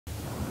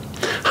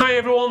Hi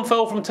everyone,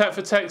 Phil from Tech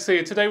for Techs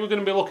here. Today we're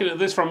going to be looking at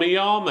this from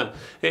iilyama.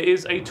 It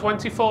is a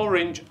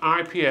 24-inch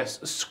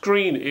IPS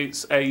screen.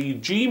 It's a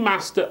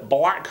G-Master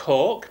Black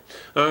Hawk.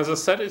 As I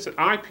said, it's an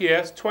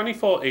IPS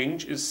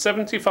 24-inch, it's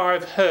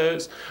 75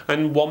 Hz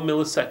and 1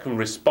 millisecond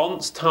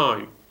response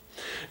time.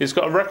 It's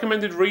got a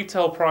recommended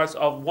retail price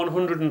of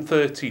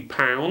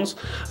 £130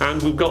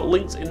 and we've got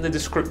links in the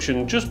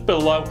description just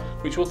below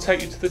which will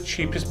take you to the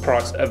cheapest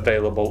price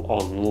available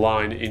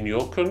online in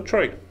your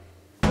country.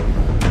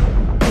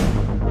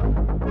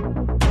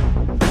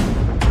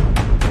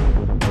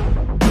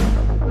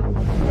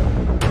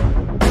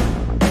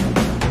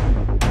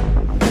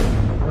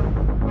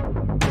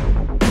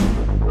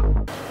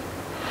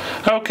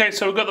 Okay,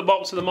 so we've got the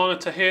box of the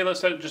monitor here.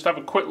 Let's just have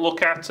a quick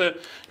look at it.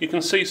 You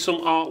can see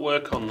some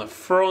artwork on the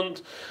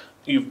front.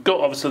 You've got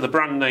obviously the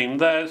brand name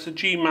there. It's a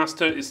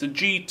G-Master. It's the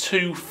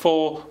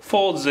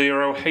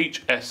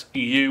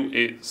G2440HSU.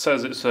 It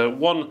says it's a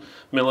 1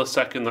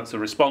 millisecond. That's the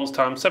response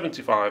time,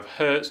 75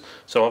 Hz.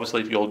 So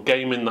obviously if you're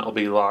gaming, that'll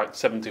be like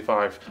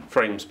 75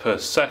 frames per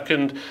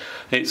second.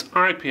 It's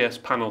IPS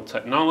Panel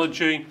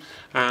Technology.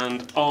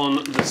 And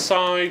on the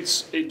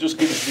sides, it just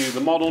gives you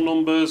the model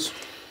numbers.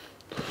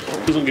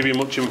 Doesn't give you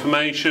much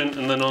information,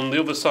 and then on the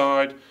other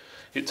side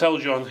it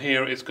tells you on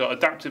here it's got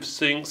adaptive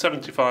sync,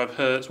 75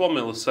 Hz, 1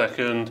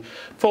 millisecond,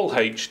 full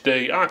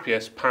HD,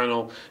 IPS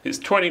panel. It's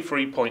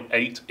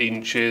 23.8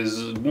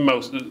 inches,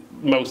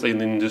 mostly in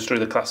the industry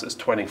the class is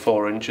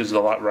 24 inches, I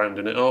like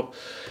rounding it up.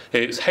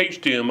 It's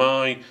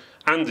HDMI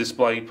and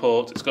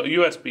DisplayPort, it's got a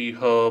USB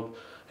hub.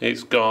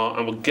 It's got,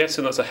 and we're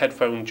guessing that's a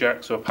headphone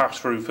jack, so a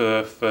pass-through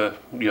for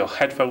your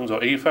headphones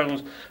or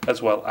earphones,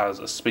 as well as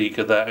a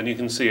speaker there. And you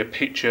can see a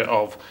picture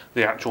of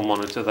the actual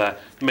monitor there.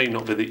 It may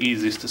not be the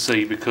easiest to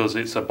see because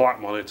it's a black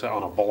monitor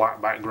on a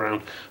black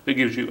background, but it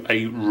gives you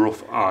a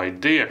rough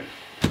idea.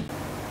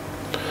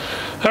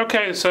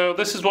 Okay, so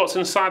this is what's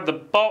inside the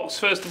box.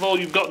 First of all,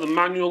 you've got the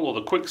manual or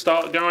the quick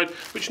start guide,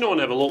 which no one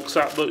ever looks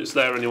at, but it's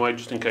there anyway,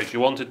 just in case you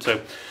wanted to.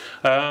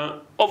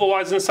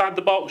 Otherwise, inside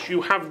the box,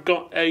 you have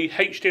got a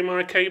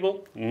HDMI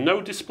cable,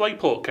 no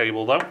DisplayPort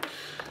cable though.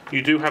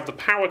 You do have the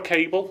power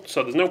cable,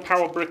 so there's no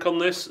power brick on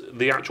this.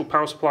 The actual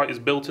power supply is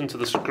built into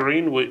the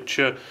screen, which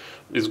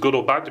is good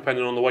or bad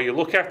depending on the way you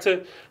look at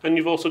it. And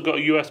you've also got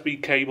a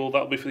USB cable,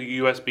 that'll be for the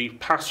USB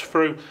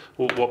pass-through,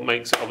 what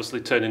makes it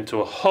obviously turn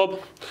into a hub.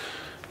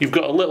 You've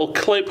got a little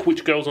clip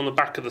which goes on the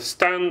back of the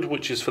stand,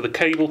 which is for the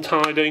cable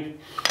tidying,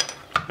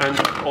 and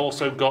you've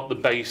also got the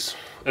base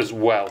as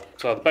well.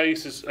 So the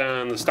base is,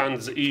 and the stand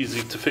is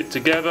easy to fit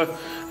together.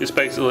 It's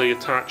basically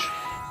attach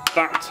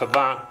that to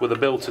that with a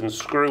built-in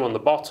screw on the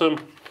bottom,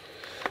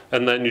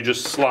 and then you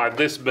just slide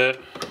this bit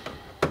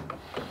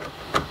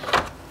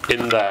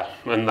in there,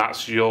 and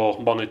that's your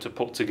monitor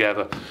put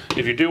together.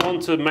 If you do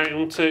want to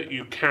mount it,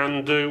 you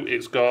can do.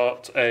 It's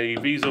got a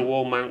Visa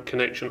wall mount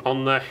connection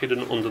on there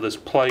hidden under this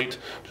plate.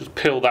 Just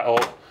peel that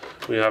up.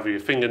 We have your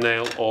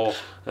fingernail or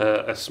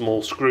a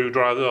small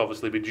screwdriver,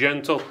 obviously be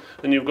gentle,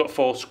 and you've got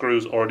 4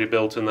 screws already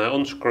built in there.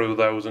 Unscrew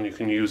those and you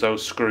can use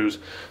those screws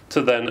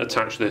to then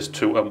attach this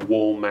to a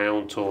wall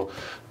mount or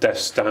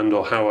desk stand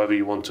or however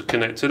you want to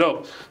connect it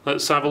up.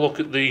 Let's have a look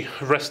at the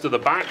rest of the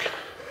back.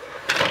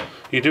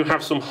 You do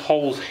have some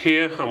holes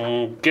here.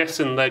 I'm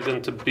guessing they're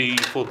going to be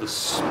for the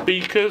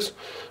speakers.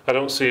 I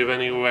don't see if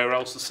anywhere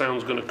else the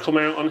sound's going to come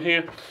out on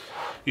here.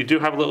 You do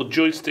have a little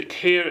joystick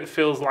here. It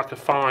feels like a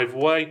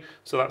 5-way,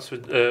 so that's for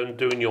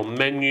doing your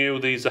menu.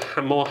 These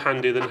are more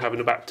handy than having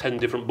about 10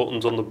 different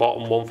buttons on the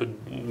bottom, one for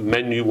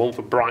menu, one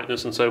for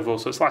brightness and so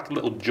forth. So it's like a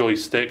little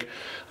joystick,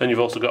 and you've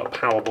also got a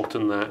power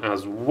button there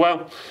as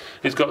well.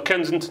 It's got a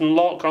Kensington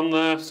lock on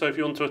there, so if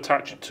you want to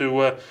attach it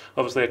to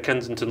obviously a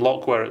Kensington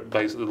lock where it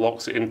basically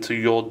locks it into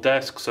your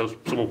desk so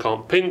someone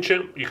can't pinch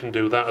it, you can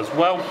do that as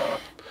well.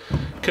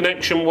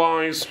 Connection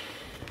wise,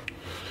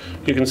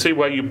 you can see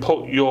where you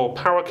put your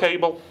power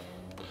cable.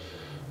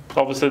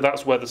 Obviously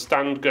that's where the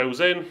stand goes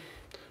in.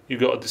 You've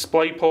got a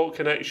DisplayPort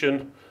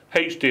connection,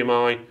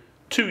 HDMI,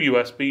 2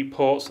 USB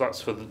ports, that's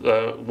for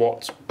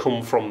what's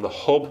come from the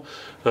hub,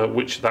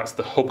 which that's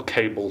the hub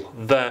cable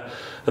there.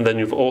 And then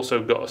you've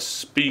also got a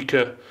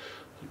speaker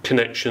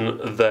connection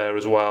there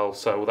as well,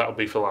 so that would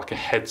be for like a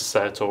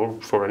headset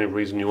or for any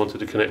reason you wanted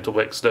to connect up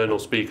external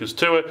speakers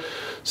to it.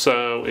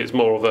 So it's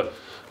more of a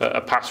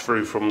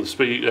pass-through from the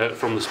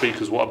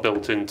speakers what are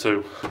built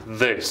into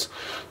this.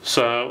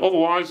 So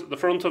otherwise, at the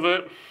front of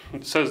it,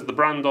 it says the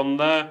brand on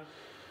there.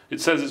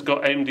 It says it's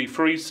got AMD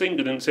Freesync. I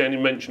didn't see any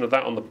mention of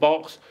that on the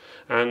box.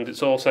 And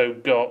it's also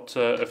got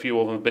a few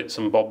other bits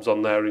and bobs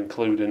on there,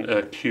 including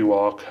a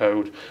QR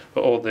code.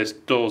 But all this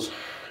does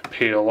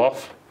peel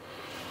off.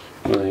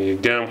 There you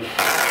go.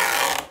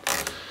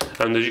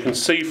 And as you can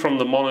see from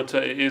the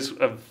monitor, it is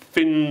a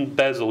thin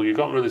bezel. You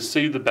can't really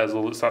see the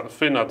bezel. It's like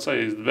thin. I'd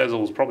say the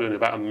bezel is probably only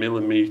about 1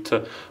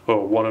 millimeter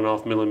or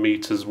 1.5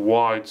 millimeters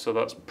wide, so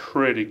that's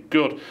pretty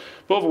good.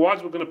 But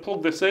otherwise, we're going to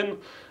plug this in,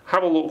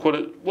 have a look what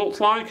it looks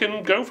like,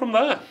 and go from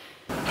there.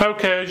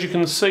 Okay, as you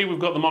can see, we've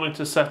got the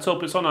monitor set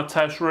up. It's on our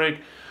test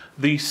rig.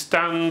 The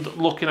stand,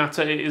 looking at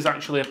it, it is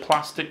actually a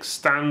plastic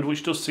stand,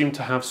 which does seem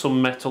to have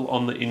some metal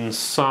on the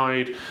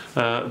inside,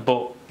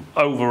 but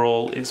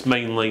overall it's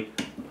mainly,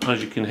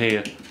 as you can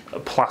hear, a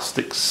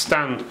plastic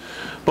stand.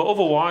 But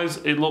otherwise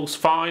it looks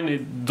fine.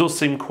 It does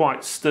seem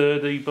quite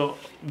sturdy, but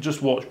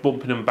just watch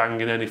bumping and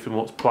banging anything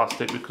what's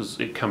plastic, because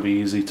it can be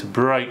easy to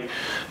break.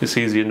 It's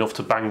easy enough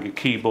to bang a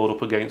keyboard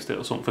up against it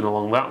or something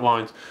along that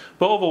lines.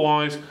 But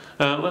otherwise,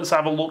 let's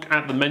have a look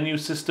at the menu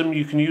system.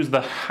 You can use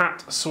the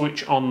hat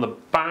switch on the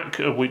back,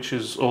 which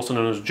is also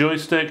known as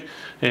joystick.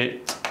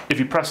 If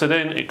you press it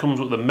in, it comes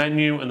with the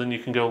menu, and then you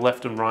can go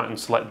left and right and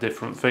select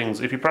different things.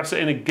 If you press it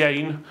in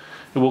again,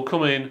 it will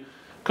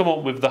come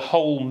up with the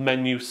whole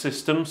menu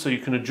system, so you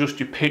can adjust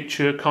your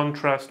picture,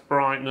 contrast,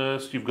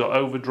 brightness. You've got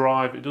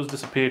overdrive. It does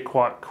disappear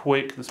quite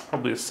quick. There's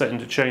probably a setting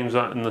to change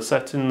that in the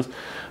settings.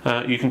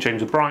 You can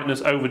change the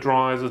brightness,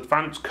 overdrive,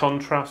 advanced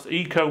contrast,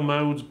 eco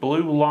modes,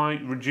 blue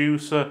light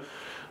reducer,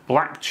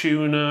 black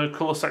tuner,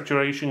 color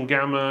saturation,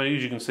 gamma.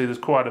 As you can see, there's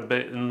quite a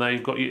bit in there.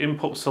 You've got your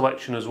input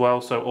selection as well,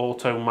 so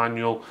auto,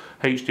 manual,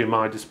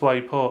 HDMI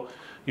display port.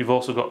 You've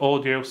also got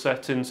audio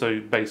settings, so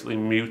you basically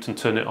mute and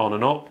turn it on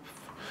and up.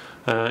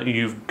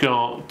 You've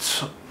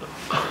got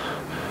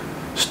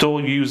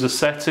store user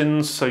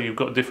settings, so you've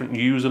got different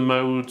user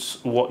modes,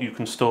 what you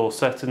can store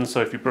settings.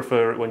 So if you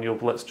prefer it when you're,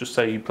 let's just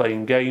say, you're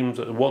playing games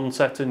at one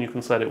setting, you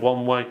can set it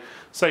one way,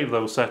 save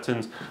those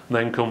settings, and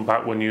then come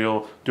back when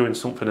you're doing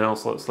something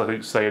else, let's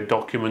say a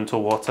document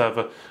or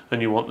whatever,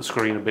 and you want the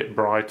screen a bit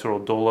brighter or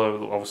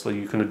duller. Obviously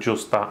you can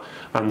adjust that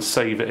and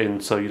save it in,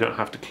 so you don't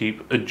have to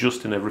keep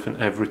adjusting everything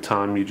every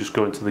time. You just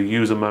go into the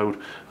user mode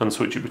and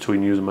switch it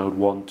between user mode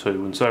 1,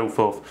 2 and so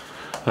forth.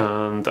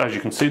 And as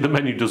you can see, the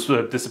menu does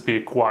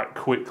disappear quite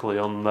quickly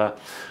on there.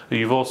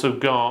 You've also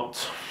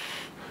got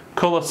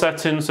colour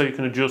settings, so you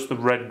can adjust the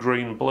red,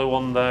 green, blue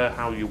on there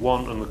how you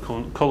want, and the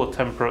colour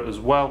temperate as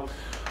well.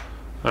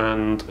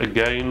 And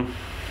again,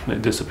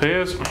 it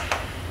disappears. A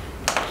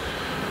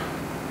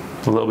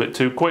little bit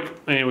too quick.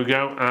 Here we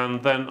go.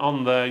 And then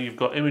on there you've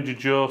got image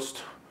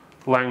adjust,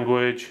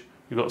 language,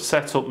 you've got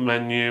setup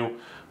menu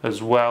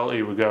as well.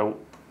 Here we go.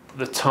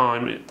 The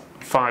time,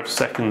 5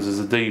 seconds is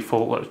the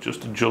default. Let's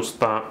just adjust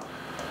that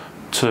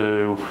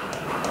to,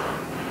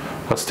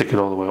 let's stick it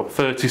all the way up,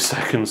 30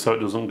 seconds, so it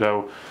doesn't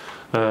go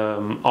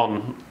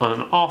on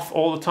and off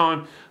all the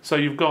time. So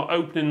you've got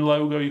opening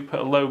logo, you put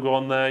a logo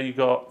on there. You've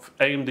got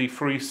AMD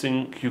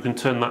Freesync, you can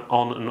turn that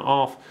on and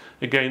off.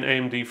 Again,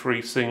 AMD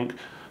Freesync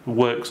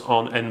works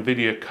on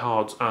NVIDIA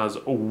cards as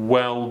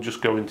well.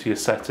 Just go into your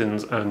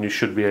settings and you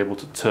should be able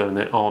to turn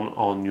it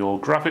on your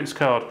graphics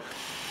card.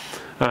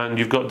 And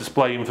you've got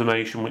display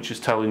information, which is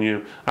telling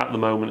you at the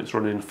moment it's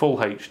running full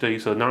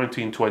HD, so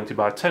 1920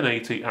 by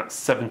 1080 at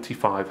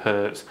 75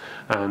 Hz,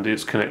 and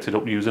it's connected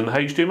up using the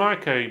HDMI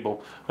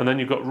cable. And then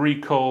you've got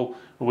recall,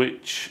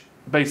 which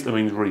basically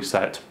means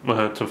reset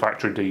to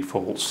factory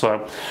defaults.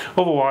 So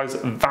otherwise,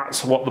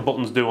 that's what the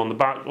buttons do on the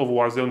back.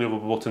 Otherwise, the only other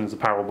button is the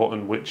power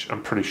button, which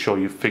I'm pretty sure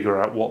you figure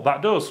out what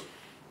that does.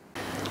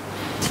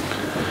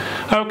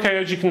 Okay,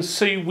 as you can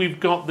see,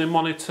 we've got the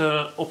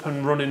monitor up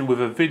and running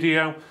with a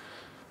video.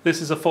 This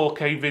is a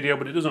 4K video,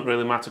 but it doesn't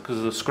really matter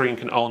because the screen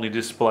can only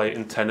display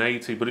in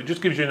 1080, but it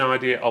just gives you an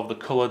idea of the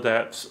colour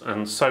depths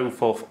and so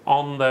forth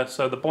on there.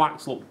 So the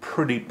blacks look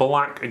pretty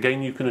black.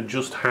 Again, you can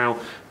adjust how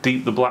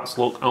deep the blacks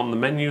look on the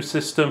menu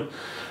system,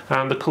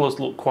 and the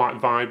colours look quite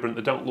vibrant.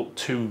 They don't look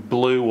too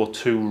blue or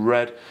too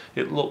red.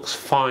 It looks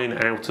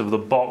fine out of the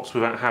box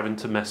without having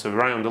to mess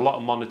around. A lot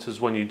of monitors,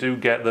 when you do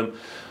get them,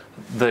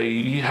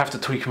 you have to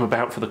tweak them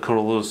about for the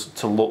colours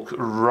to look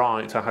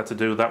right. I had to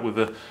do that with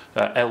a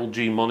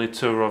LG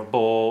monitor I've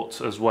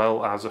bought, as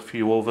well as a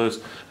few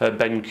others,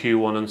 BenQ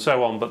one and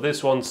so on, but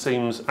this one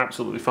seems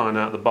absolutely fine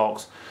out of the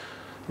box.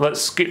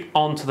 Let's skip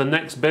on to the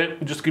next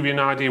bit, just to give you an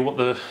idea what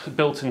the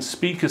built-in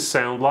speakers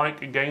sound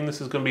like. Again, this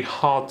is going to be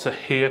hard to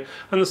hear,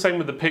 and the same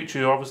with the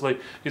picture. Obviously,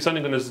 it's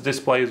only going to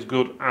display as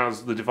good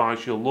as the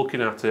device you're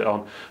looking at it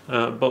on,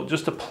 but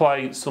just to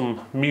play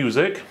some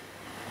music.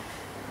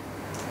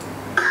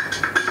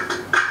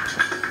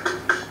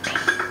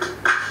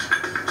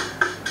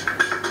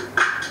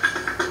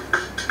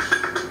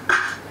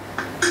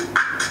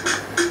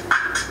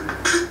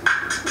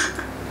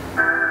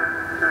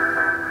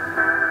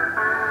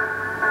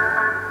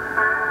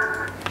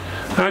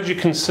 As you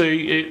can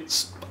see,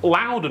 it's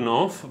loud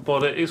enough,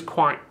 but it is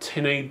quite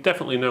tinny.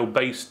 Definitely no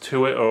bass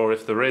to it, or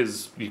if there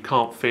is, you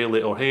can't feel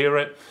it or hear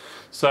it.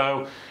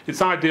 So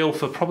it's ideal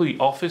for probably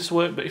office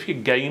work, but if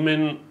you're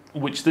gaming,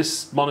 which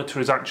this monitor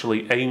is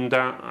actually aimed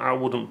at, I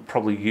wouldn't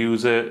probably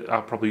use it.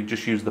 I'll probably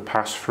just use the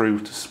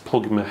pass-through to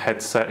plug my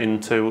headset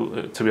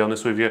into, to be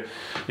honest with you.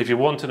 If you're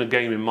wanting a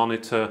gaming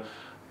monitor,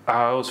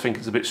 I always think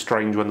it's a bit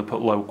strange when they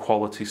put low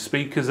quality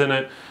speakers in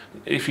it.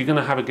 If you're going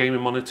to have a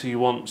gaming monitor, you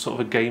want sort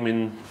of a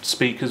gaming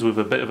speakers with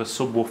a bit of a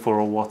subwoofer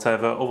or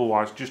whatever.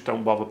 Otherwise, just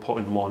don't bother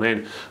putting one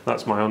in.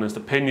 That's my honest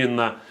opinion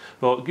there.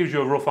 But it gives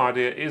you a rough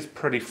idea. It is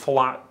pretty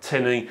flat,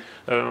 tinny,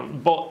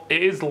 but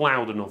it is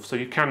loud enough, so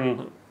you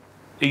can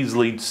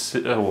easily,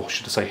 or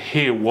should I say,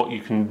 hear what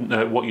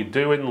you're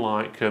doing,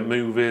 like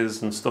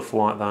movies and stuff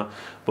like that.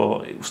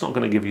 But it's not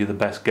going to give you the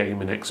best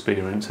gaming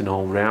experience in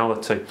all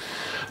reality.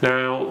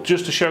 Now,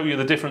 just to show you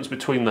the difference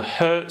between the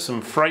hertz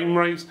and frame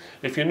rates,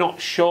 if you're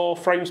not sure,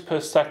 frames per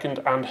second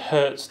and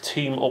hertz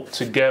team up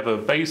together.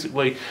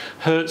 Basically,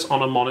 hertz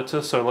on a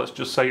monitor, so let's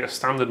just say a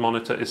standard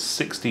monitor is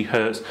 60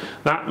 hertz.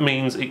 That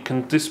means it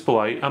can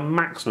display a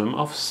maximum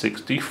of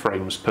 60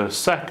 frames per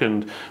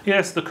second.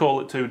 Yes, they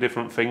call it two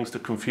different things to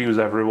confuse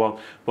everyone,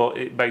 but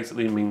it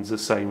basically means the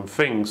same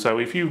thing. So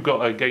if you've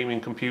got a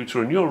gaming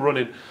computer and you're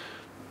running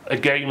a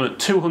game at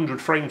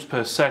 200 frames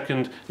per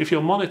second, if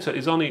your monitor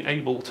is only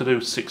able to do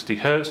 60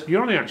 hertz,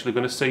 you're only actually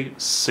going to see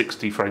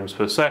 60 frames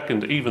per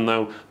second, even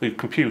though the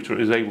computer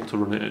is able to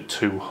run it at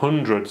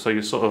 200. So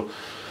you're sort of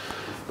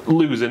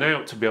losing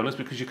out, to be honest,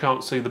 because you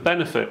can't see the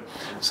benefit.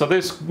 So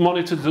this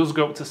monitor does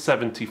go up to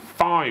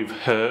 75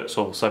 hertz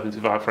or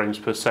 75 frames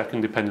per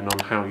second, depending on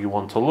how you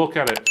want to look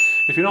at it.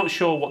 If you're not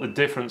sure what the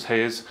difference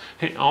is,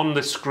 on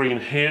this screen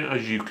here,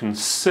 as you can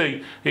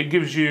see, it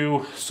gives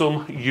you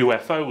some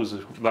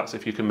UFOs. That's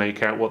if you can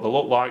make out what they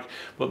look like,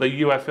 but they're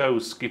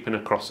UFOs skipping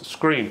across the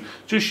screen.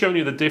 Just showing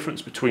you the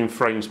difference between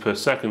frames per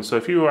second. So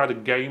if you had a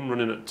game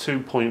running at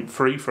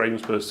 2.3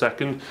 frames per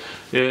second,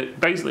 it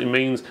basically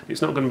means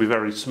it's not going to be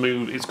very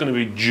smooth. It's going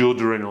to be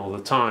juddering all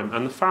the time.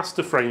 And the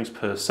faster frames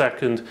per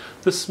second,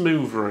 the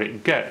smoother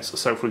it gets.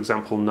 So for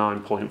example,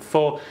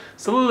 9.4,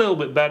 it's a little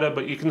bit better,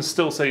 but you can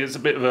still see it's a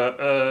bit of a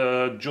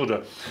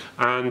judder.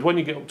 And when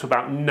you get up to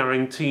about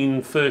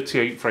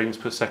 1938 frames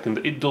per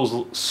second, it does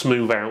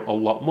smooth out a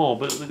lot more,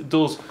 but it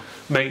does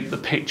make the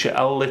picture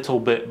a little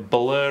bit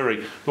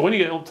blurry. But when you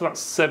get up to that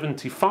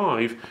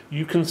 75,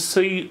 you can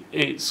see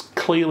it's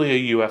clearly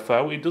a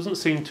UFO. It doesn't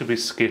seem to be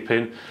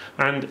skipping,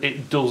 and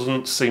it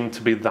doesn't seem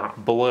to be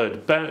that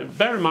blurred.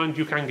 Bear in mind,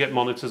 you can get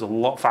monitors a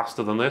lot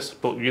faster than this,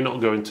 but you're not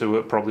going to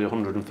at probably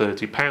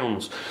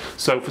 £130.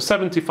 So for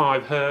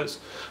 75 hertz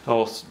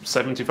or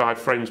 75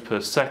 frames per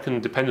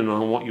second, depending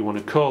on what you want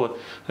to call it,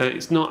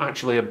 it's not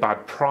actually a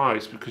bad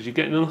price, because you're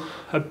getting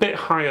a bit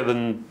higher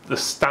than the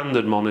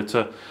standard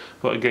monitor.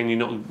 But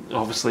again,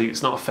 obviously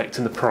it's not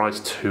affecting the price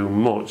too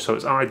much, so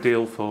it's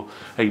ideal for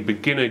a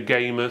beginner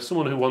gamer,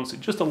 someone who wants it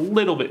just a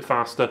little bit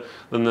faster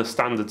than the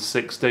standard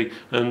 60,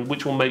 and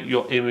which will make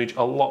your image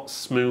a lot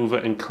smoother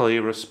and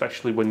clearer,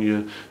 especially when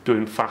you're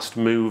doing fast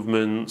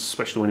movements,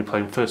 especially when you're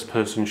playing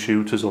first-person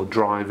shooters or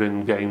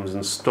driving games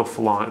and stuff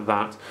like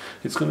that.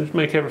 It's going to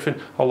make everything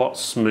a lot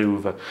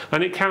smoother,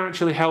 and it can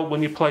actually help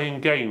when you're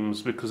playing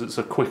games because it's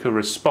a quicker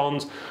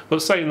response.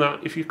 But saying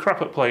that, if you're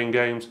crap at playing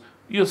games,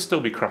 you'll still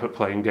be crap at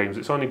playing games.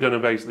 It's only going to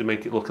basically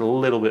make it look a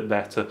little bit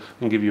better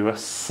and give you a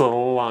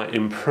slight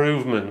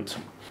improvement.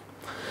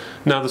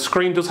 Now the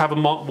screen does have a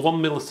 1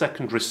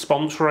 millisecond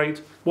response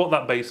rate. What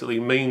that basically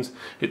means,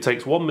 it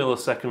takes 1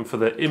 millisecond for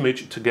the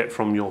image to get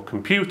from your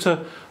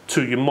computer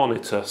to your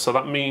monitor. So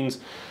that means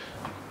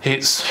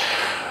it's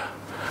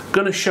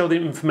going to show the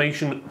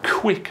information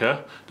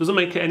quicker, doesn't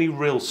make it any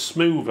real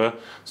smoother.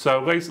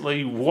 So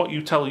basically what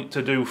you tell it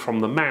to do from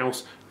the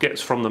mouse gets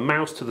from the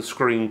mouse to the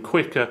screen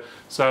quicker,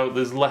 so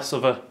there's less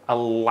of a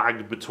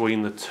lag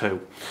between the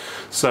two.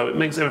 So it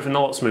makes everything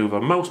a lot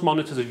smoother. Most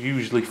monitors are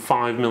usually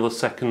 5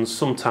 milliseconds,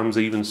 sometimes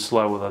even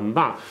slower than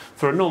that.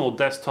 For a normal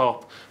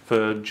desktop,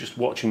 for just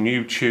watching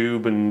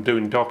YouTube and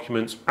doing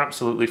documents,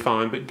 absolutely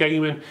fine. But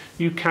gaming,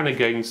 you can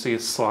again see a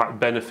slight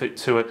benefit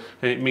to it,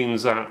 and it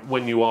means that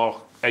when you are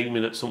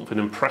aiming at something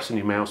and pressing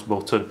your mouse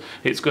button,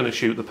 it's going to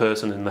shoot the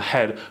person in the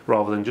head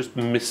rather than just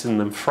missing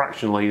them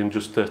fractionally and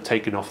just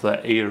taking off their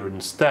ear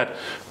instead.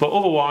 But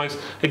otherwise,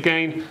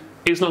 again,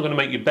 it's not going to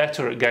make you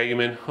better at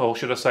gaming, or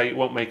should I say, it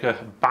won't make a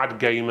bad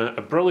gamer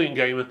a brilliant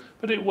gamer,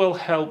 but it will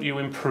help you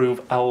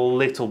improve a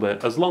little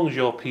bit, as long as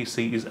your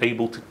PC is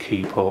able to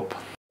keep up.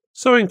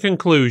 So in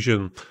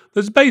conclusion,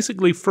 there's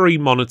basically 3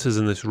 monitors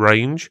in this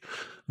range.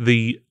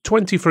 The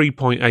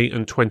 23.8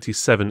 and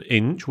 27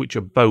 inch, which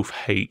are both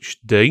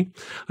HD,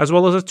 as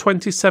well as a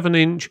 27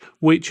 inch,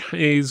 which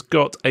has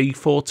got a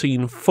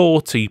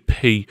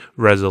 1440p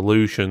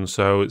resolution,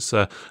 so it's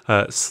a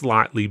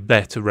slightly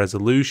better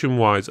resolution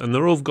wise, and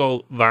they're all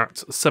got that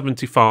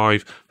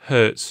 75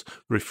 hertz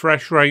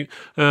refresh rate.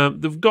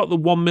 They've got the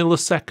 1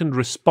 millisecond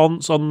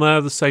response on there,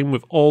 the same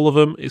with all of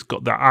them. It's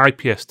got the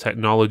IPS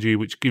technology,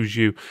 which gives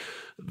you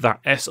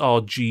that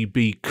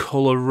sRGB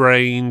colour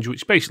range,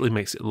 which basically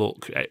makes it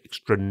look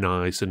extra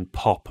nice and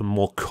pop and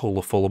more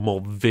colourful and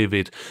more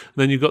vivid. And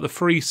then you've got the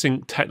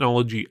Freesync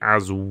technology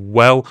as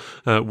well,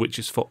 which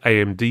is for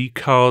AMD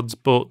cards,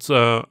 but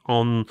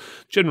on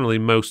generally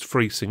most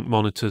Freesync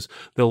monitors,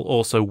 they'll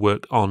also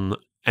work on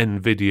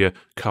NVIDIA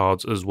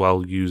cards as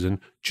well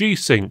using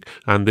G-Sync,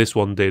 and this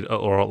one did,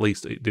 or at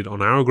least it did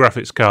on our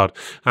graphics card.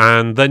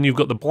 And then you've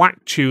got the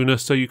black tuner,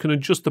 so you can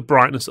adjust the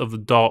brightness of the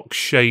dark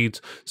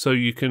shades, so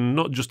you can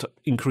not just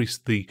increase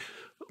the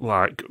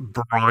like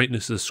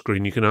brightness of the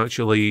screen, you can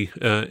actually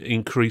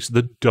increase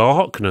the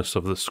darkness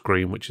of the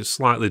screen, which is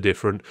slightly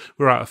different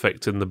without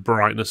affecting the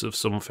brightness of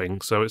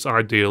something. So it's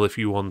ideal if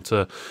you want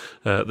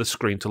the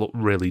screen to look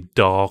really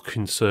dark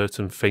in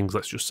certain things.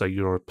 Let's just say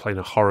you're playing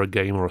a horror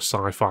game or a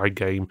sci-fi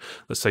game.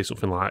 Let's say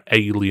something like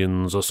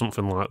Aliens or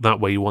something like that,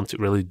 where you want it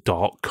really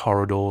dark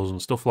corridors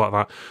and stuff like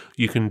that.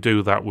 You can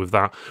do that with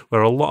that,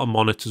 where a lot of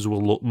monitors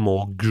will look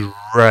more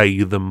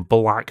grey than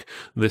black.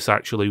 This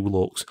actually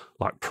looks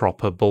like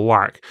proper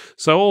black.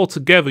 So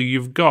altogether,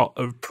 you've got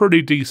a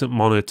pretty decent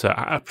monitor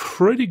at a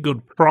pretty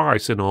good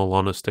price, in all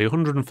honesty,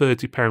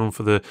 £130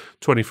 for the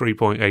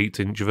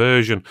 23.8-inch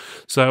version.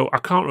 So I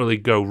can't really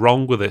go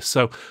wrong with this.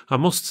 So I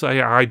must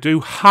say I do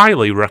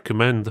highly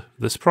recommend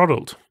this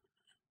product.